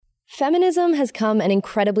Feminism has come an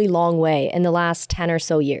incredibly long way in the last 10 or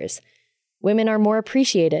so years. Women are more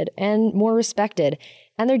appreciated and more respected,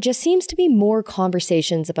 and there just seems to be more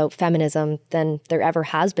conversations about feminism than there ever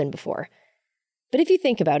has been before. But if you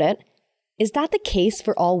think about it, is that the case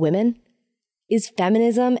for all women? Is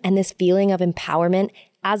feminism and this feeling of empowerment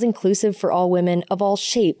as inclusive for all women of all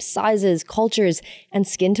shapes, sizes, cultures, and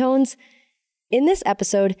skin tones? In this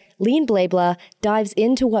episode, Leen Blabla dives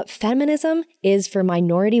into what feminism is for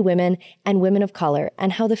minority women and women of color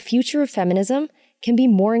and how the future of feminism can be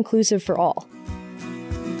more inclusive for all.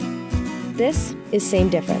 This is Same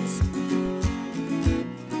Difference.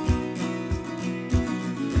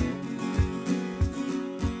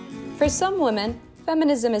 For some women,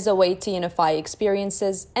 feminism is a way to unify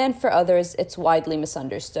experiences, and for others, it's widely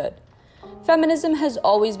misunderstood. Feminism has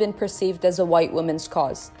always been perceived as a white woman's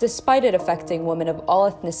cause, despite it affecting women of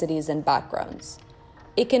all ethnicities and backgrounds.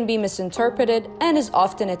 It can be misinterpreted and is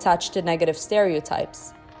often attached to negative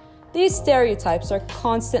stereotypes. These stereotypes are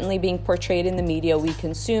constantly being portrayed in the media we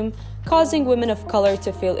consume, causing women of color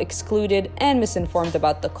to feel excluded and misinformed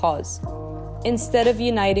about the cause. Instead of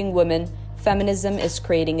uniting women, feminism is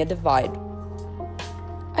creating a divide.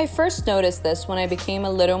 I first noticed this when I became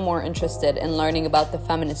a little more interested in learning about the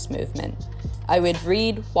feminist movement. I would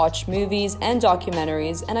read, watch movies, and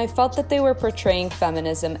documentaries, and I felt that they were portraying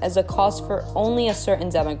feminism as a cause for only a certain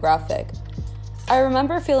demographic. I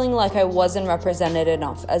remember feeling like I wasn't represented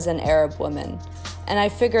enough as an Arab woman, and I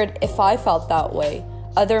figured if I felt that way,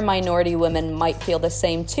 other minority women might feel the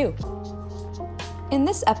same too. In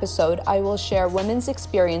this episode, I will share women's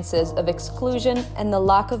experiences of exclusion and the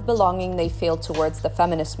lack of belonging they feel towards the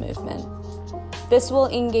feminist movement. This will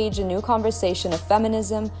engage a new conversation of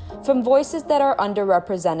feminism from voices that are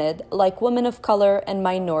underrepresented, like women of color and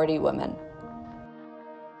minority women.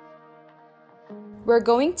 We're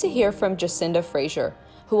going to hear from Jacinda Frazier,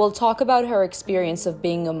 who will talk about her experience of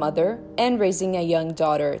being a mother and raising a young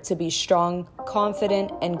daughter to be strong,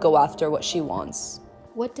 confident, and go after what she wants.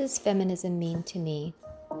 What does feminism mean to me?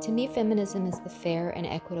 To me, feminism is the fair and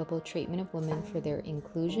equitable treatment of women for their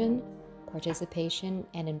inclusion, participation,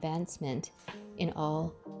 and advancement in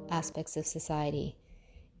all aspects of society.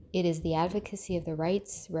 It is the advocacy of the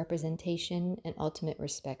rights, representation, and ultimate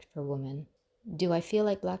respect for women. Do I feel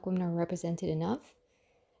like Black women are represented enough?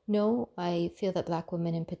 No, I feel that Black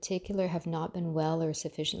women in particular have not been well or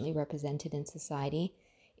sufficiently represented in society,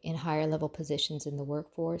 in higher level positions in the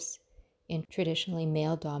workforce, in traditionally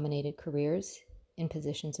male-dominated careers, in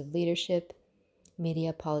positions of leadership,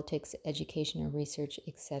 media, politics, education, or research,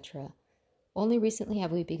 etc. Only recently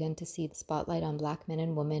have we begun to see the spotlight on Black men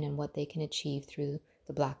and women and what they can achieve through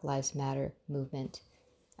the Black Lives Matter movement.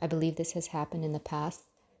 I believe this has happened in the past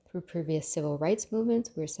through previous civil rights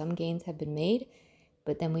movements where some gains have been made,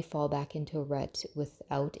 but then we fall back into a rut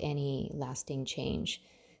without any lasting change.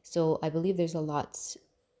 So I believe there's a lot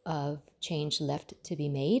of change left to be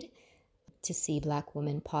made to see Black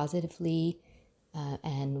women positively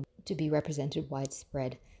and to be represented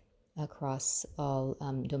widespread across all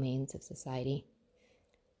domains of society.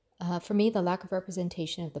 For me, the lack of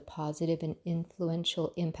representation of the positive and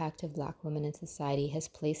influential impact of Black women in society has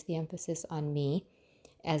placed the emphasis on me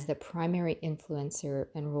as the primary influencer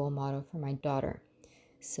and role model for my daughter.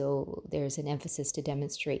 So there's an emphasis to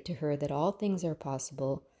demonstrate to her that all things are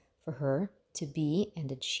possible for her to be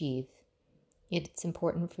and achieve. It's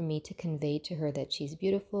important for me to convey to her that she's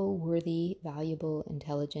beautiful, worthy, valuable,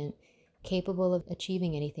 intelligent, capable of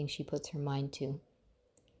achieving anything she puts her mind to.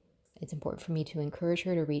 It's important for me to encourage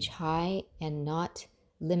her to reach high and not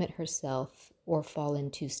limit herself or fall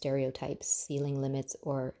into stereotypes, ceiling limits,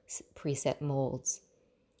 or preset molds.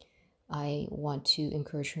 I want to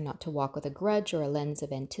encourage her not to walk with a grudge or a lens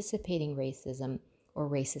of anticipating racism or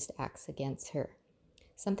racist acts against her.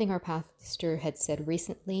 Something our pastor had said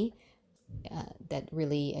recently that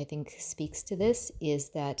really, I think, speaks to this is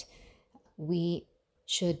that we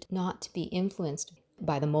should not be influenced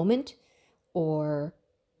by the moment or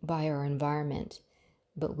by our environment,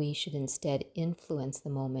 but we should instead influence the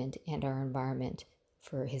moment and our environment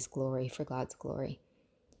for His glory, for God's glory.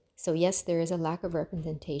 So yes, there is a lack of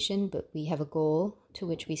representation, but we have a goal to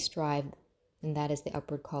which we strive, and that is the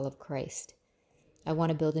upward call of Christ. I want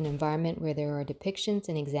to build an environment where there are depictions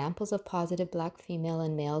and examples of positive Black female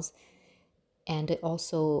and males, and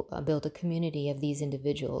also build a community of these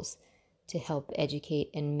individuals to help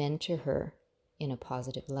educate and mentor her in a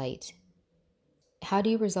positive light. How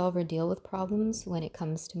do you resolve or deal with problems when it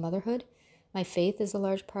comes to motherhood? My faith is a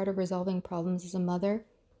large part of resolving problems as a mother.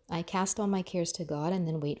 I cast all my cares to God and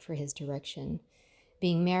then wait for His direction.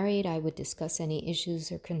 Being married, I would discuss any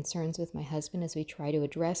issues or concerns with my husband as we try to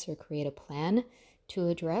address or create a plan to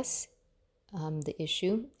address the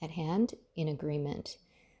issue at hand in agreement.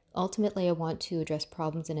 Ultimately, I want to address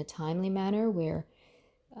problems in a timely manner where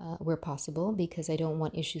possible, because I don't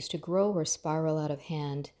want issues to grow or spiral out of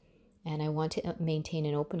hand, and I want to maintain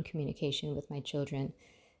an open communication with my children,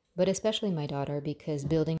 but especially my daughter, because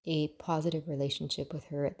building a positive relationship with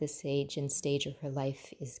her at this age and stage of her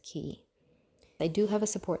life is key. I do have a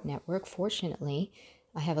support network, fortunately.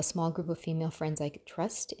 I have a small group of female friends I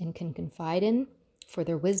trust and can confide in for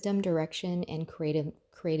their wisdom, direction, and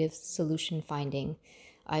creative solution finding.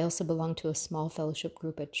 I also belong to a small fellowship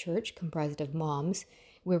group at church comprised of moms,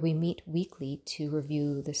 where we meet weekly to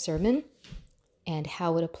review the sermon and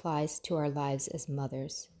how it applies to our lives as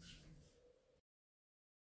mothers.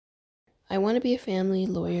 I want to be a family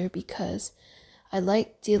lawyer because I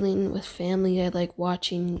like dealing with family. I like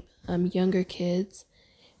watching younger kids,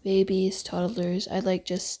 babies, toddlers. I like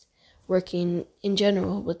just working in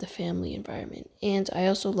general with the family environment. And I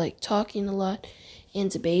also like talking a lot and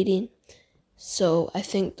debating. So I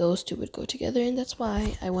think those two would go together, and that's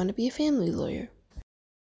why I want to be a family lawyer.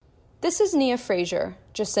 This is Nia Frazier,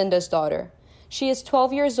 Jacinda's daughter. She is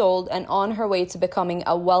 12 years old and on her way to becoming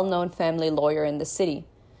a well-known family lawyer in the city.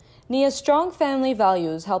 Nia's strong family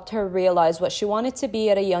values helped her realize what she wanted to be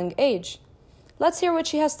at a young age. Let's hear what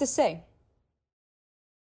she has to say.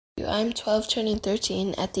 I'm 12, turning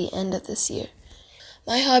 13 at the end of this year.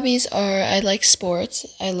 My hobbies are I like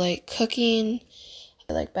sports, I like cooking,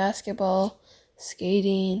 I like basketball,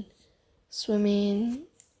 skating, swimming.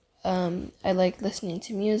 I like listening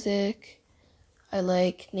to music. I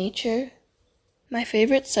like nature. My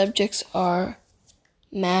favorite subjects are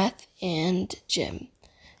math and gym.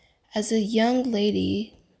 As a young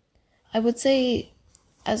lady, I would say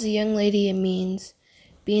it means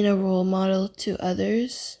being a role model to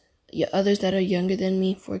others that are younger than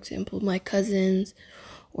me, for example, my cousins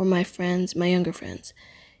or my friends, my younger friends.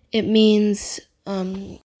 It means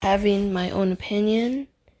having my own opinion,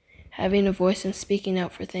 having a voice and speaking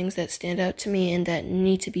out for things that stand out to me and that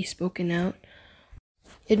need to be spoken out.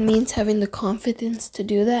 It means having the confidence to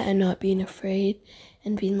do that and not being afraid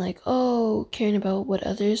and being like, caring about what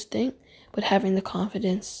others think, but having the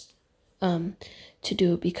confidence to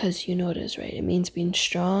do it because you know it is right. It means being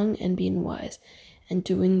strong and being wise and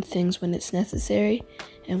doing things when it's necessary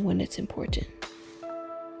and when it's important.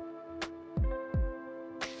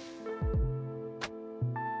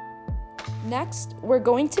 Next, we're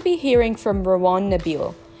going to be hearing from Rawan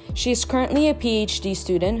Nabil. She is currently a PhD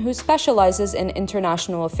student who specializes in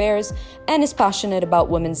international affairs and is passionate about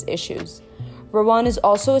women's issues. Rawan is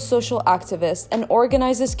also a social activist and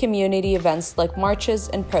organizes community events like marches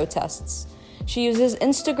and protests. She uses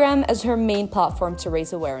Instagram as her main platform to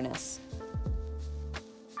raise awareness.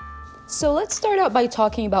 So let's start out by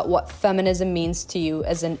talking about what feminism means to you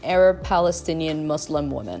as an Arab Palestinian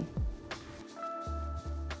Muslim woman.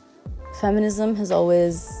 Feminism has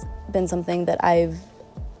always been something that I've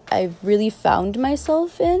really found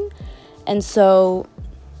myself in. And so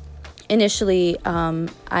initially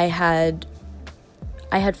I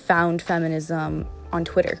had found feminism on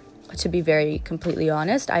Twitter, to be very completely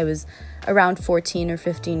honest. I was around 14 or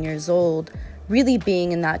 15 years old, really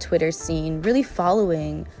being in that Twitter scene, really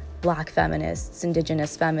following Black feminists,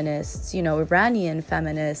 Indigenous feminists, Iranian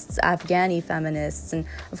feminists, Afghani feminists, and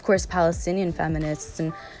of course Palestinian feminists,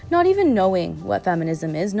 and not even knowing what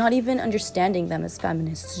feminism is, not even understanding them as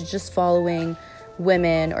feminists, just following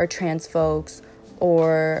women or trans folks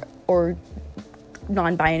or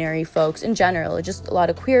non-binary folks in general, just a lot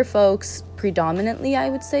of queer folks predominantly, I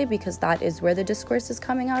would say, because that is where the discourse is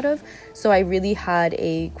coming out of. So I really had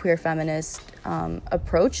a queer feminist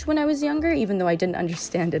approach when I was younger, even though I didn't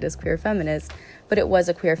understand it as queer feminist, but it was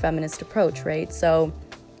a queer feminist approach, right? So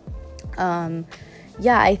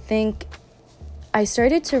I think I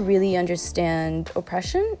started to really understand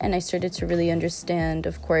oppression, and I started to really understand,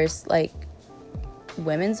 of course, like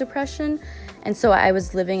women's oppression. And so I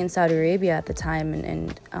was living in Saudi Arabia at the time,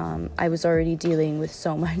 and I was already dealing with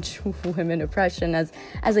so much women oppression as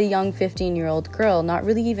a young 15-year-old girl, not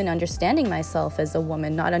really even understanding myself as a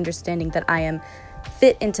woman, not understanding that I am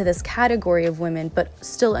fit into this category of women, but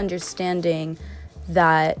still understanding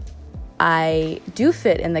that I do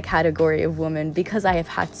fit in the category of woman because I have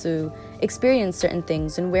had to experience certain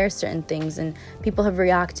things and wear certain things, and people have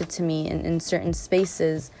reacted to me in certain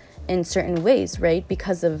spaces in certain ways, right?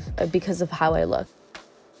 Because of how I look.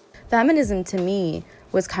 Feminism to me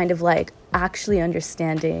was kind of like actually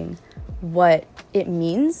understanding what it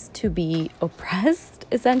means to be oppressed,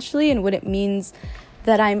 essentially, and what it means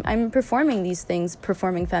that I'm performing these things,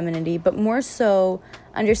 performing femininity, but more so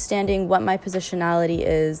understanding what my positionality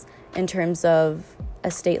is in terms of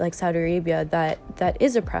a state like Saudi Arabia that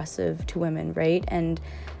is oppressive to women, right? And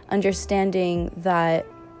understanding that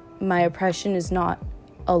my oppression is not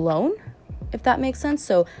alone, if that makes sense.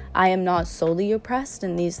 So I am not solely oppressed,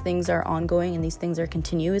 and these things are ongoing, and these things are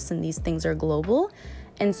continuous, and these things are global.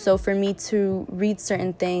 And so for me to read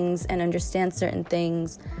certain things and understand certain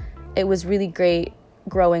things, it was really great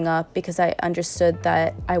growing up, because I understood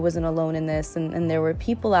that I wasn't alone in this, and there were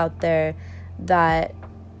people out there that,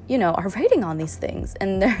 you know, are writing on these things,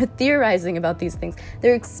 and they're theorizing about these things.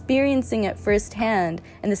 They're experiencing it firsthand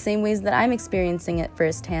in the same ways that I'm experiencing it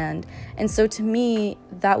firsthand. And so to me,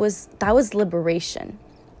 that was liberation,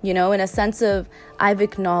 you know, in a sense of I've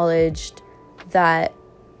acknowledged that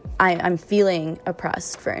I'm feeling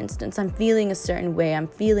oppressed, for instance. I'm feeling a certain way. I'm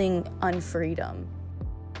feeling unfreedom.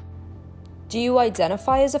 Do you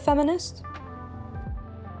identify as a feminist?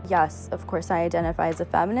 Yes, of course I identify as a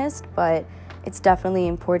feminist, but it's definitely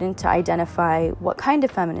important to identify what kind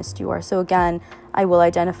of feminist you are. So again, I will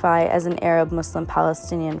identify as an Arab Muslim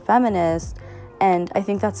Palestinian feminist, and I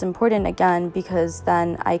think that's important, again, because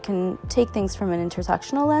then I can take things from an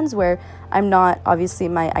intersectional lens where I'm not, obviously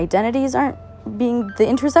my identities aren't being the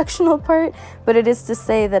intersectional part, but it is to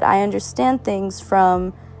say that I understand things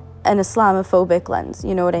from an Islamophobic lens,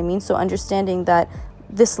 you know what I mean? So understanding that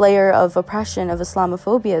this layer of oppression of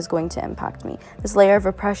Islamophobia is going to impact me. This layer of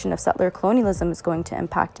oppression of settler colonialism is going to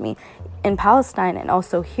impact me in Palestine and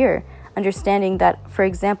also here. Understanding that, for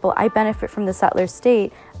example, I benefit from the settler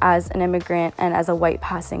state as an immigrant and as a white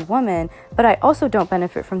passing woman, but I also don't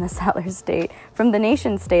benefit from the settler state, from the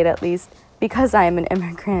nation state at least, because I am an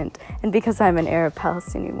immigrant and because I'm an Arab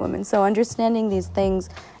Palestinian woman. So understanding these things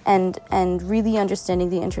and really understanding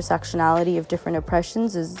the intersectionality of different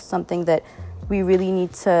oppressions is something that we really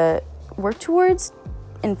need to work towards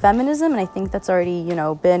in feminism, and I think that's already, you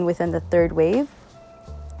know, been within the third wave.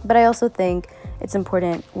 But I also think it's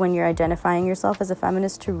important when you're identifying yourself as a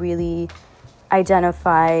feminist to really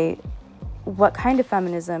identify what kind of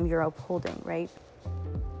feminism you're upholding, right?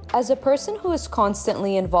 As a person who is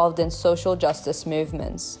constantly involved in social justice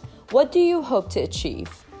movements, what do you hope to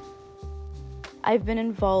achieve? I've been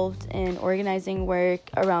involved in organizing work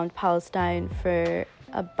around Palestine for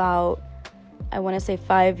about, I want to say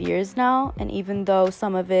 5 years now, and even though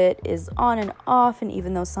some of it is on and off, and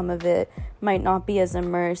even though some of it might not be as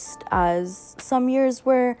immersed as some years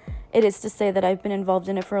were, it is to say that I've been involved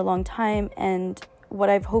in it for a long time, and what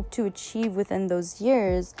I've hoped to achieve within those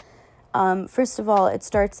years, first of all, it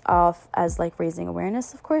starts off as like raising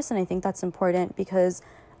awareness, of course, and I think that's important because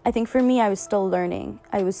I think for me, I was still learning.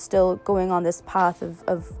 I was still going on this path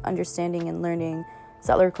of understanding and learning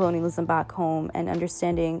settler colonialism back home and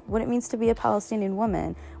understanding what it means to be a Palestinian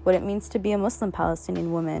woman, what it means to be a Muslim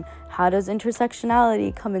Palestinian woman, how does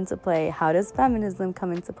intersectionality come into play, how does feminism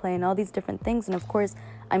come into play, and all these different things. And of course,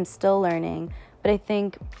 I'm still learning. But I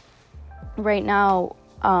think right now,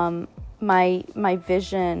 my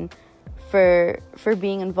vision for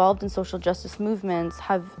being involved in social justice movements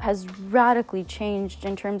has radically changed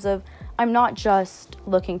in terms of I'm not just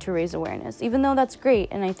looking to raise awareness, even though that's great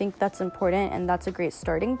and I think that's important and that's a great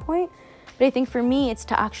starting point. But I think for me, it's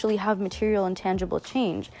to actually have material and tangible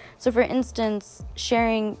change. So for instance,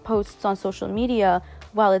 sharing posts on social media,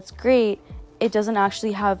 while it's great, it doesn't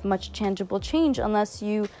actually have much tangible change unless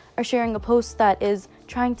you are sharing a post that is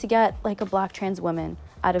trying to get like a Black trans woman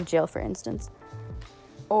out of jail, for instance.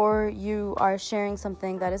 Or you are sharing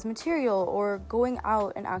something that is material or going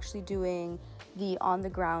out and actually doing the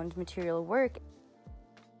on-the-ground material work.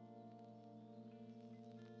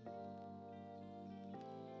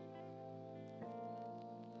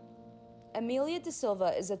 Amelia De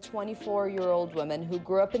Silva is a 24-year-old woman who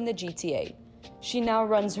grew up in the GTA. She now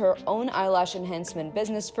runs her own eyelash enhancement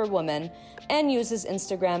business for women and uses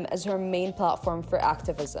Instagram as her main platform for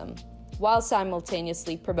activism, while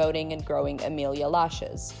simultaneously promoting and growing Amelia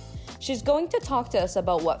Lashes. She's going to talk to us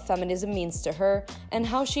about what feminism means to her and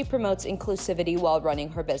how she promotes inclusivity while running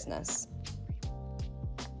her business.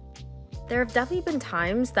 There have definitely been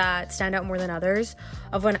times that stand out more than others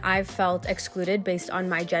of when I've felt excluded based on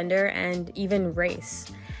my gender and even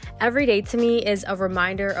race. Every day to me is a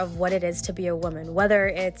reminder of what it is to be a woman, whether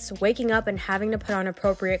it's waking up and having to put on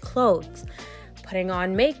appropriate clothes, putting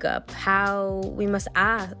on makeup, how we must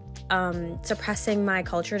act, suppressing my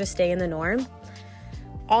culture to stay in the norm.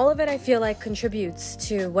 All of it, I feel like, contributes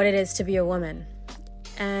to what it is to be a woman.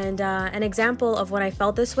 And an example of when I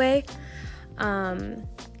felt this way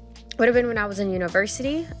would have been when I was in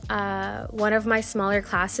university. One of my smaller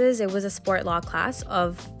classes, it was a sport law class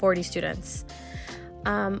of 40 students.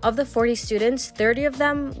 Of the 40 students, 30 of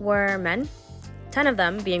them were men, 10 of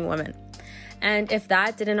them being women. And if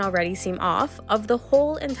that didn't already seem off, of the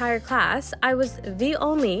whole entire class, I was the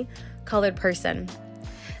only colored person.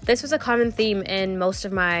 This was a common theme in most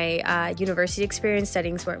of my university experience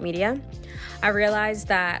studying sport media. I realized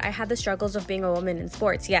that I had the struggles of being a woman in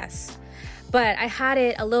sports, yes, but I had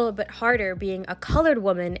it a little bit harder being a colored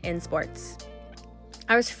woman in sports.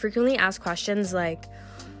 I was frequently asked questions like,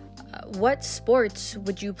 what sports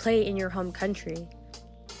would you play in your home country?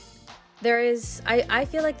 I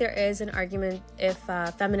feel like there is an argument if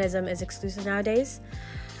feminism is exclusive nowadays.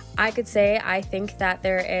 I could say I think that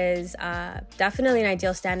there is definitely an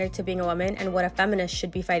ideal standard to being a woman and what a feminist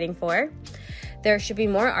should be fighting for. There should be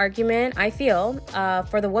more argument, I feel,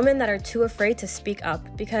 for the women that are too afraid to speak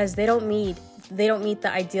up because they don't meet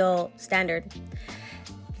the ideal standard.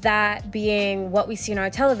 That being what we see in our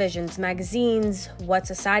televisions, magazines, what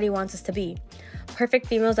society wants us to be. Perfect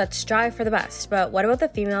females that strive for the best. But what about the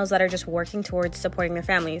females that are just working towards supporting their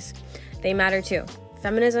families? They matter too.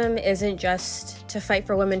 Feminism isn't just to fight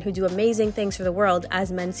for women who do amazing things for the world,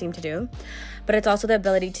 as men seem to do, but it's also the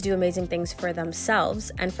ability to do amazing things for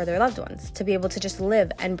themselves and for their loved ones, to be able to just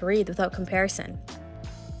live and breathe without comparison.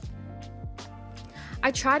 I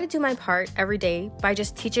try to do my part every day by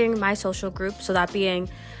just teaching my social group, so that being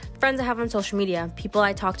friends I have on social media, people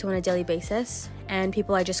I talk to on a daily basis, and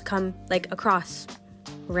people I just come across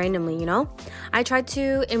randomly, you know? I try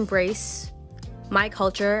to embrace my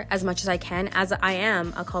culture as much as I can, as I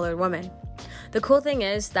am a colored woman. The cool thing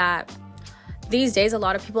is that these days a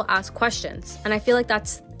lot of people ask questions, and I feel like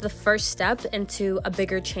that's the first step into a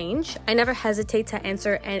bigger change. I never hesitate to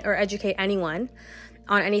answer or educate anyone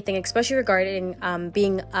on anything, especially regarding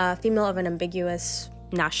being a female of an ambiguous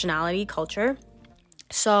nationality, culture.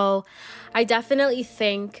 So I definitely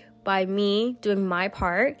think by me doing my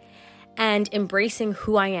part and embracing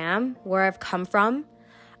who I am, where I've come from,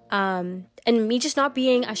 and me just not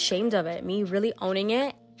being ashamed of it, me really owning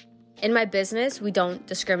it. In my business, we don't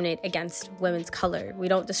discriminate against women's color. We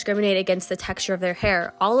don't discriminate against the texture of their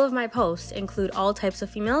hair. All of my posts include all types of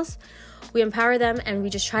females. We empower them and we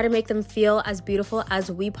just try to make them feel as beautiful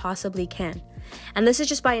as we possibly can. And this is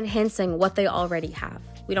just by enhancing what they already have.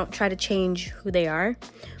 We don't try to change who they are.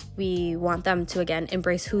 We want them to, again,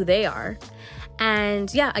 embrace who they are.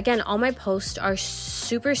 And yeah, again, all my posts are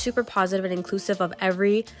super, super positive and inclusive of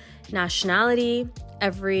every nationality,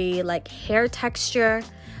 every hair texture.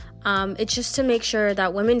 It's just to make sure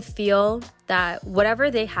that women feel that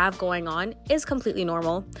whatever they have going on is completely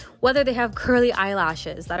normal. Whether they have curly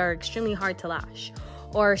eyelashes that are extremely hard to lash,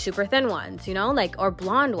 or super thin ones, or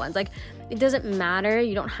blonde ones. It doesn't matter.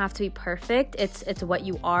 You don't have to be perfect. It's what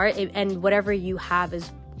you are, and whatever you have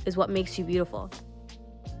is what makes you beautiful.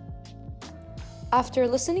 After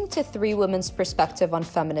listening to 3 women's perspective on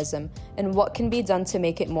feminism and what can be done to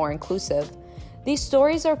make it more inclusive, these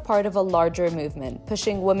stories are part of a larger movement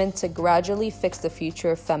pushing women to gradually fix the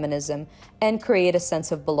future of feminism and create a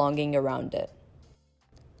sense of belonging around it.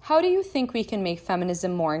 How do you think we can make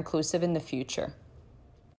feminism more inclusive in the future?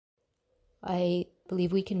 I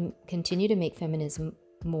believe we can continue to make feminism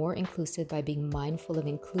more inclusive by being mindful of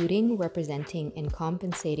including, representing, and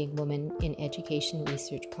compensating women in education,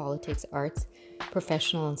 research, politics, arts,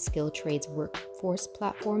 professional and skilled trades, workforce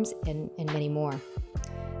platforms, and many more.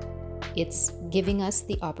 It's giving us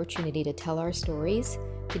the opportunity to tell our stories,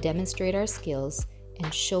 to demonstrate our skills,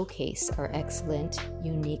 and showcase our excellent,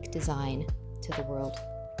 unique design to the world.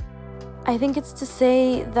 I think it's to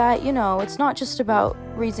say that, it's not just about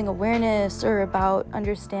raising awareness or about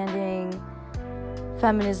understanding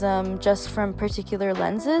feminism just from particular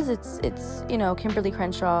lenses. It's Kimberly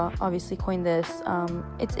Crenshaw obviously coined this.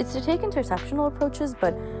 It's to take intersectional approaches,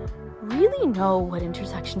 but really know what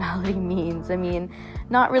intersectionality means. I mean,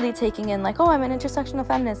 not really taking in I'm an intersectional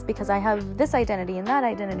feminist because I have this identity and that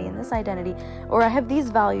identity and this identity, or I have these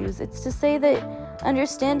values. It's to say that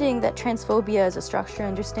understanding that transphobia is a structure,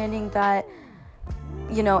 understanding that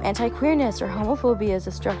anti-queerness or homophobia is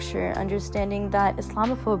a structure, understanding that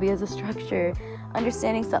Islamophobia is a structure,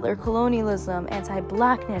 understanding settler colonialism,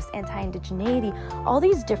 anti-blackness, anti-indigeneity, all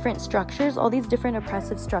these different structures, all these different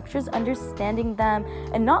oppressive structures, understanding them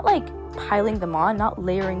and not piling them on, not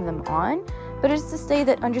layering them on, but it's to say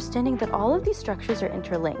that understanding that all of these structures are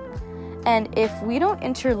interlinked. And if we don't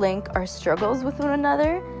interlink our struggles with one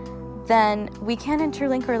another, then we can't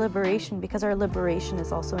interlink our liberation, because our liberation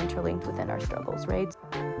is also interlinked within our struggles, right?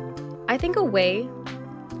 I think a way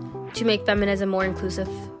to make feminism more inclusive,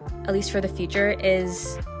 at least for the future,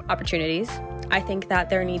 is opportunities. I think that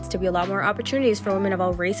there needs to be a lot more opportunities for women of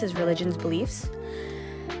all races, religions, beliefs.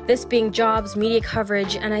 This being jobs, media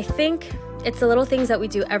coverage, and I think it's the little things that we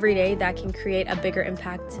do every day that can create a bigger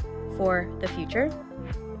impact for the future.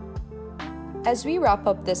 As we wrap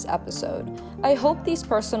up this episode, I hope these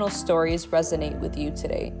personal stories resonate with you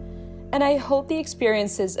today. And I hope the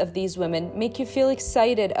experiences of these women make you feel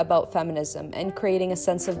excited about feminism and creating a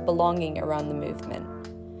sense of belonging around the movement.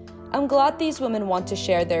 I'm glad these women want to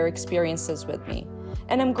share their experiences with me,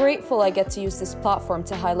 and I'm grateful I get to use this platform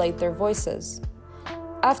to highlight their voices.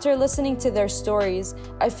 After listening to their stories,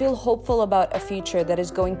 I feel hopeful about a future that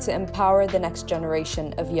is going to empower the next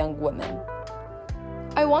generation of young women.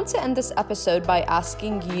 I want to end this episode by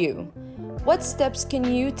asking you, what steps can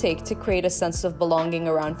you take to create a sense of belonging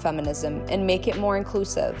around feminism and make it more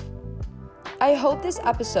inclusive? I hope this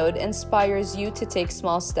episode inspires you to take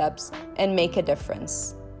small steps and make a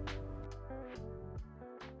difference.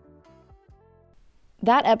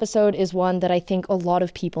 That episode is one that I think a lot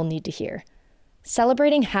of people need to hear.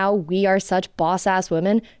 Celebrating how we are such boss-ass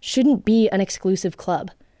women shouldn't be an exclusive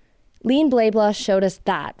club. Lean Blabla showed us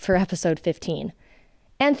that for episode 15.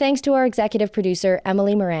 And thanks to our executive producer,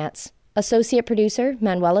 Emily Morantz, associate producer,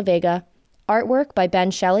 Manuela Vega, artwork by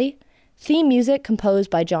Ben Shelley, theme music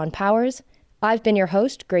composed by John Powers. I've been your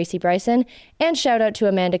host, Gracie Bryson, and shout out to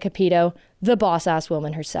Amanda Capito, the boss-ass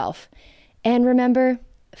woman herself. And remember,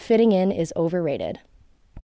 fitting in is overrated.